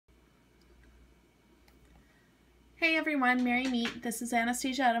Hey everyone, Merry Meet. This is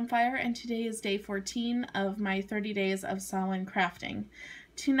Anastasia Adamfire, and today is day 14 of my 30 days of Samhain crafting.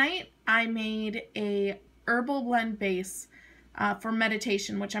 Tonight I made a herbal blend base for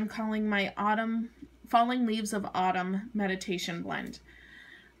meditation, which I'm calling my Falling Leaves of Autumn meditation blend.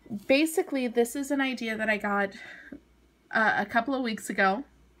 Basically, this is an idea that I got a couple of weeks ago.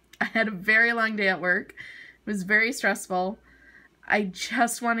 I had a very long day at work. It was very stressful. I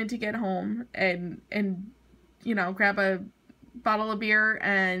just wanted to get home and you know, grab a bottle of beer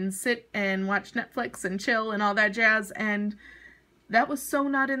and sit and watch Netflix and chill and all that jazz, and that was so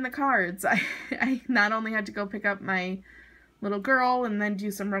not in the cards. I not only had to go pick up my little girl and then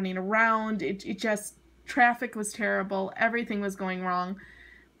do some running around, it just, traffic was terrible, everything was going wrong,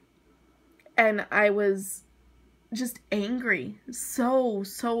 and I was just angry, so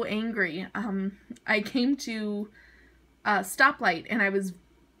angry. I came to a stoplight and I was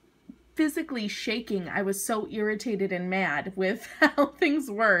physically shaking. I was so irritated and mad with how things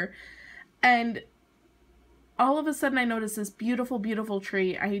were. And all of a sudden I noticed this beautiful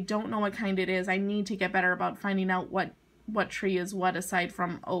tree. I don't know what kind it is. I need to get better about finding out what tree is what, aside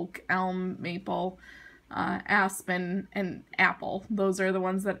from oak, elm, maple, aspen, and apple. Those are the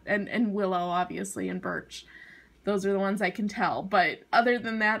ones that, and willow, obviously, and birch. Those are the ones I can tell. But other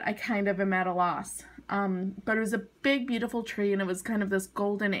than that, I kind of am at a loss. But it was a big, beautiful tree, and it was kind of this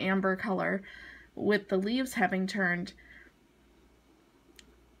golden amber color with the leaves having turned.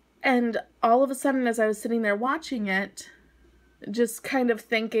 And all of a sudden, as I was sitting there watching it, just kind of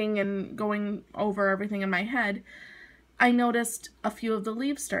thinking and going over everything in my head, I noticed a few of the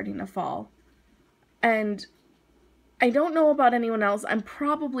leaves starting to fall. And I don't know about anyone else. I'm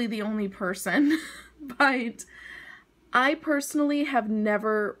probably the only person, but I personally have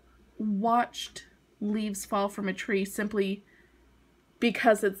never watched leaves fall from a tree simply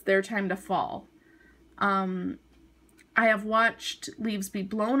because it's their time to fall. I have watched leaves be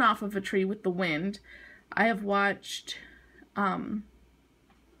blown off of a tree with the wind. I have watched them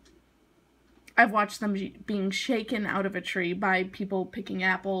being shaken out of a tree by people picking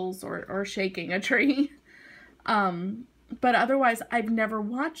apples or shaking a tree. But otherwise, I've never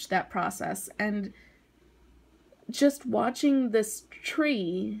watched that process. And just watching this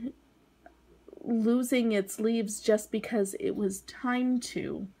tree losing its leaves just because it was time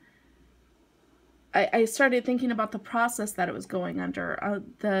to, I started thinking about the process that it was going under,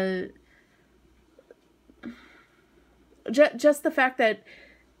 just the fact that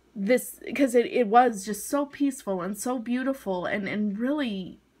this, because it was just so peaceful and so beautiful and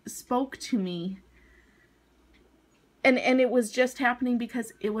really spoke to me, and it was just happening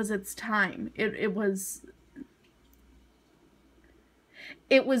because it was its time. It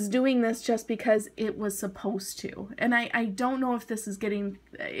was doing this just because it was supposed to. And I don't know if this is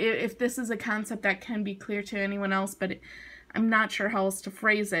if this is a concept that can be clear to anyone else, but I'm not sure how else to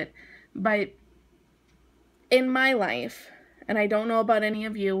phrase it. But in my life, and I don't know about any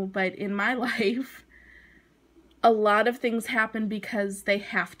of you, but in my life, a lot of things happen because they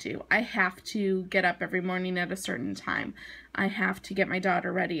have to. I have to get up every morning at a certain time. I have to get my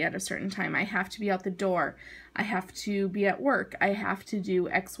daughter ready at a certain time. I have to be out the door. I have to be at work. I have to do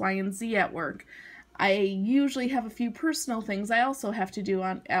X, Y, and Z at work. I usually have a few personal things I also have to do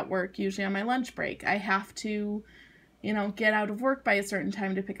at work, usually on my lunch break. I have to, you know, get out of work by a certain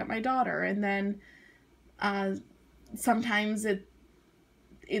time to pick up my daughter. And then sometimes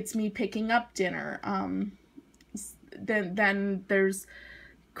it's me picking up dinner. Then there's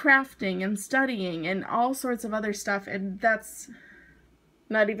crafting and studying and all sorts of other stuff, and that's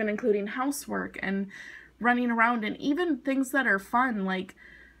not even including housework and running around and even things that are fun. Like,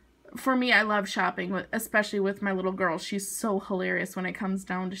 for me, I love shopping, especially with my little girl. She's so hilarious when it comes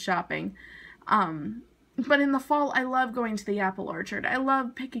down to shopping. But in the fall, I love going to the apple orchard. I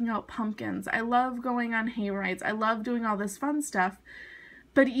love picking out pumpkins. I love going on hay rides. I love doing all this fun stuff.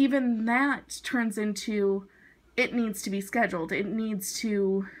 But even that turns into, it needs to be scheduled. It needs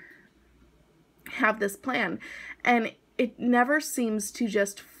to have this plan. And it never seems to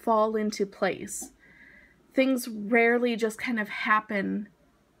just fall into place. Things rarely just kind of happen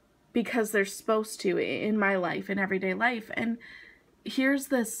because they're supposed to in my life, in everyday life. And here's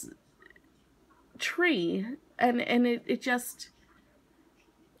this tree, and it just,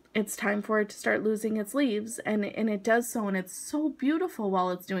 it's time for it to start losing its leaves, and it does so, and it's so beautiful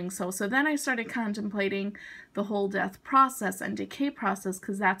while it's doing so. So then I started contemplating the whole death process and decay process,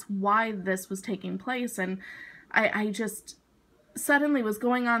 because that's why this was taking place. And I just suddenly was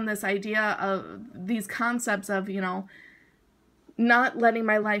going on this idea of these concepts of, you know, not letting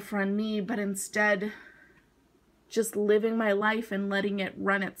my life run me, but instead just living my life and letting it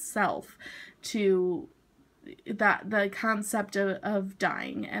run itself, to the concept of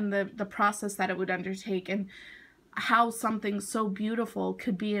dying and the process that it would undertake, and how something so beautiful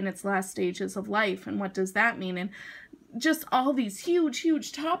could be in its last stages of life, and what does that mean, and just all these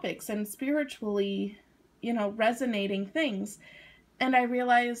huge topics and spiritually, resonating things. And I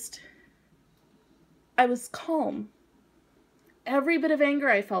realized I was calm. Every bit of anger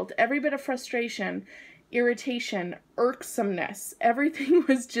I felt, every bit of frustration, irritation, irksomeness, everything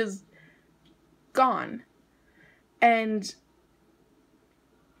was just gone. And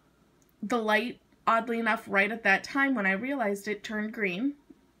the light, oddly enough, right at that time when I realized it, turned green,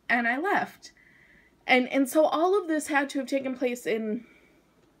 and I left. And so all of this had to have taken place in,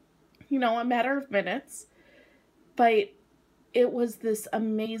 a matter of minutes, but it was this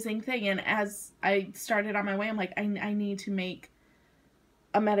amazing thing. And as I started on my way, I'm like, I need to make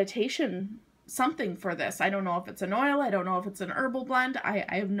a meditation something for this. I don't know if it's an oil, I don't know if it's an herbal blend, I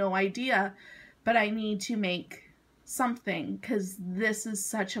have no idea, but I need to make something, because this is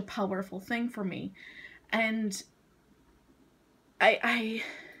such a powerful thing for me. And I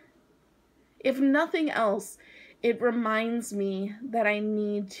if nothing else, it reminds me that I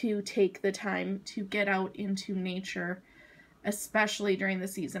need to take the time to get out into nature, especially during the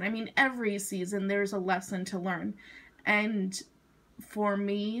season. I mean, every season there's a lesson to learn. And for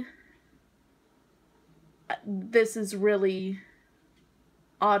me, this is really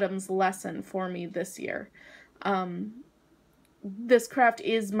autumn's lesson for me this year. This craft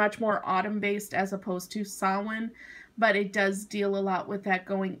is much more autumn based as opposed to Samhain, but it does deal a lot with that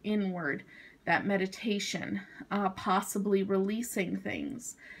going inward, that meditation, possibly releasing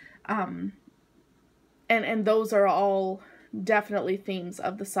things. And those are all definitely themes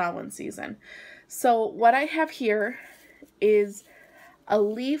of the Samhain season. So what I have here is a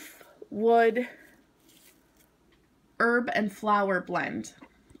leaf, wood, herb, and flower blend.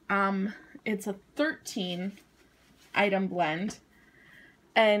 It's a 13 item blend,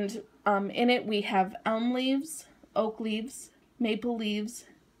 and in it we have elm leaves, oak leaves, maple leaves,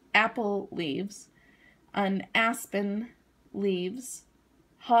 apple leaves, an aspen leaves,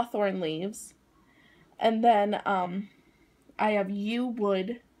 hawthorn leaves, and then I have yew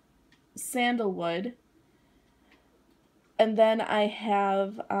wood, sandalwood, and then I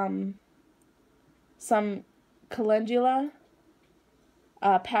have some calendula,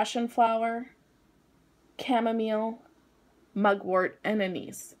 passion flower, chamomile, mugwort, and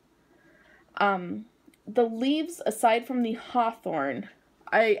anise. The leaves, aside from the hawthorn,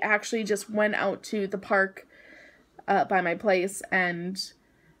 I actually just went out to the park by my place, and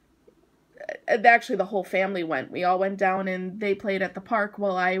actually the whole family went. We all went down and they played at the park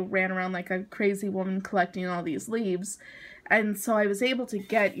while I ran around like a crazy woman collecting all these leaves. And so I was able to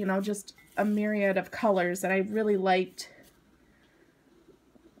get, just a myriad of colors, and I really liked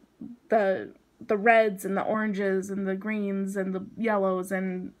the reds and the oranges and the greens and the yellows,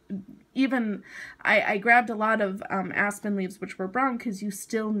 and even I grabbed a lot of aspen leaves, which were brown, because you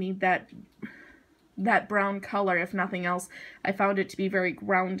still need that brown color, if nothing else. I found it to be very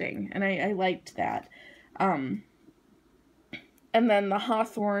grounding, and I liked that. And then the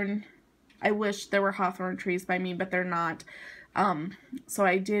hawthorn, I wish there were hawthorn trees by me, but they're not. So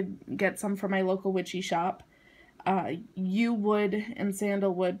I did get some from my local witchy shop. Yew wood and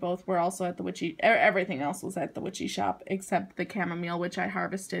sandalwood both were also at the witchy, everything else was at the witchy shop except the chamomile, which I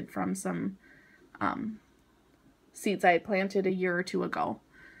harvested from some seeds I had planted a year or two ago.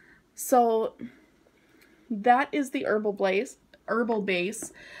 So that is the herbal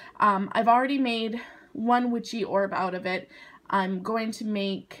base. I've already made one witchy orb out of it. I'm going to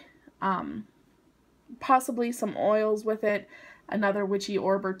make possibly some oils with it, another witchy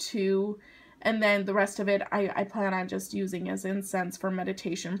orb or two, and then the rest of it I plan on just using as incense for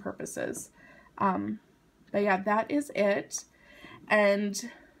meditation purposes. But yeah, that is it.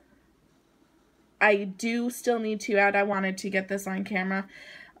 And I do still need to add, I wanted to get this on camera,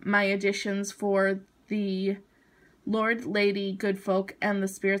 my additions for the Lord, Lady, Good Folk, and the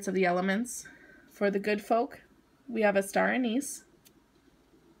Spirits of the Elements. For the Good Folk, we have a star anise.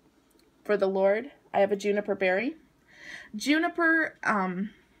 For the Lord, I have a juniper berry. Juniper,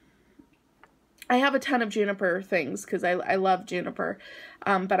 I have a ton of juniper things because I love juniper,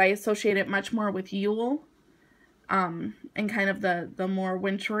 but I associate it much more with Yule, and kind of the more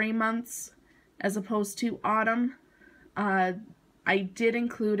wintry months as opposed to autumn. I did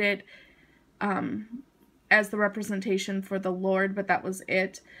include it as the representation for the Lord, but that was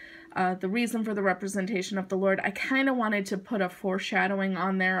it. The reason for the representation of the Lord, I kind of wanted to put a foreshadowing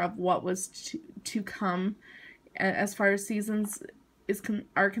on there of what was to come as far as seasons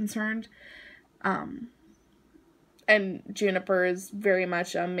are concerned. And juniper is very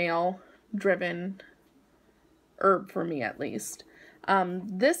much a male-driven herb for me at least.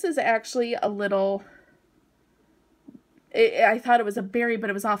 This is actually a little, I thought it was a berry, but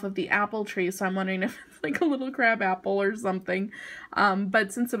it was off of the apple tree, so I'm wondering if it's like a little crab apple or something.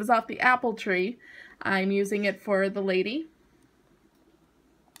 But since it was off the apple tree, I'm using it for the lady.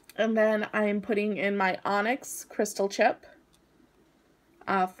 And then I'm putting in my onyx crystal chip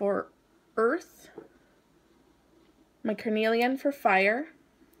for earth, my carnelian for fire,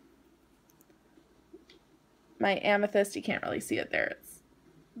 my amethyst, you can't really see it there,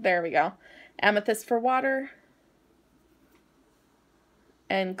 there we go, amethyst for water,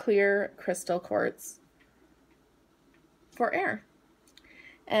 and clear crystal quartz for air.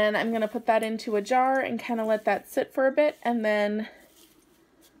 And I'm going to put that into a jar and kind of let that sit for a bit, and then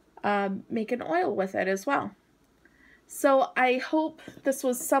make an oil with it as well. So I hope this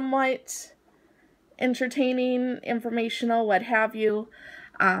was somewhat entertaining, informational, what have you.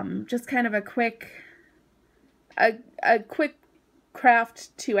 Just kind of a quick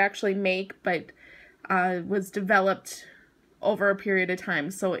craft to actually make, but was developed over a period of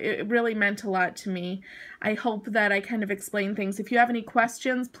time, so it really meant a lot to me. I hope that I kind of explained things. If you have any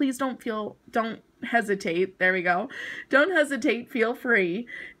questions, please don't hesitate, there we go, don't hesitate, feel free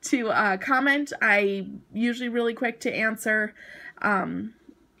to comment. I'm usually really quick to answer.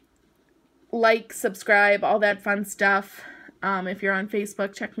 Like, subscribe, all that fun stuff. If you're on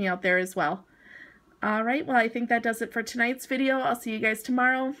Facebook, check me out there as well. Alright, well, I think that does it for tonight's video. I'll see you guys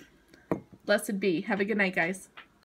tomorrow. Blessed be. Have a good night, guys.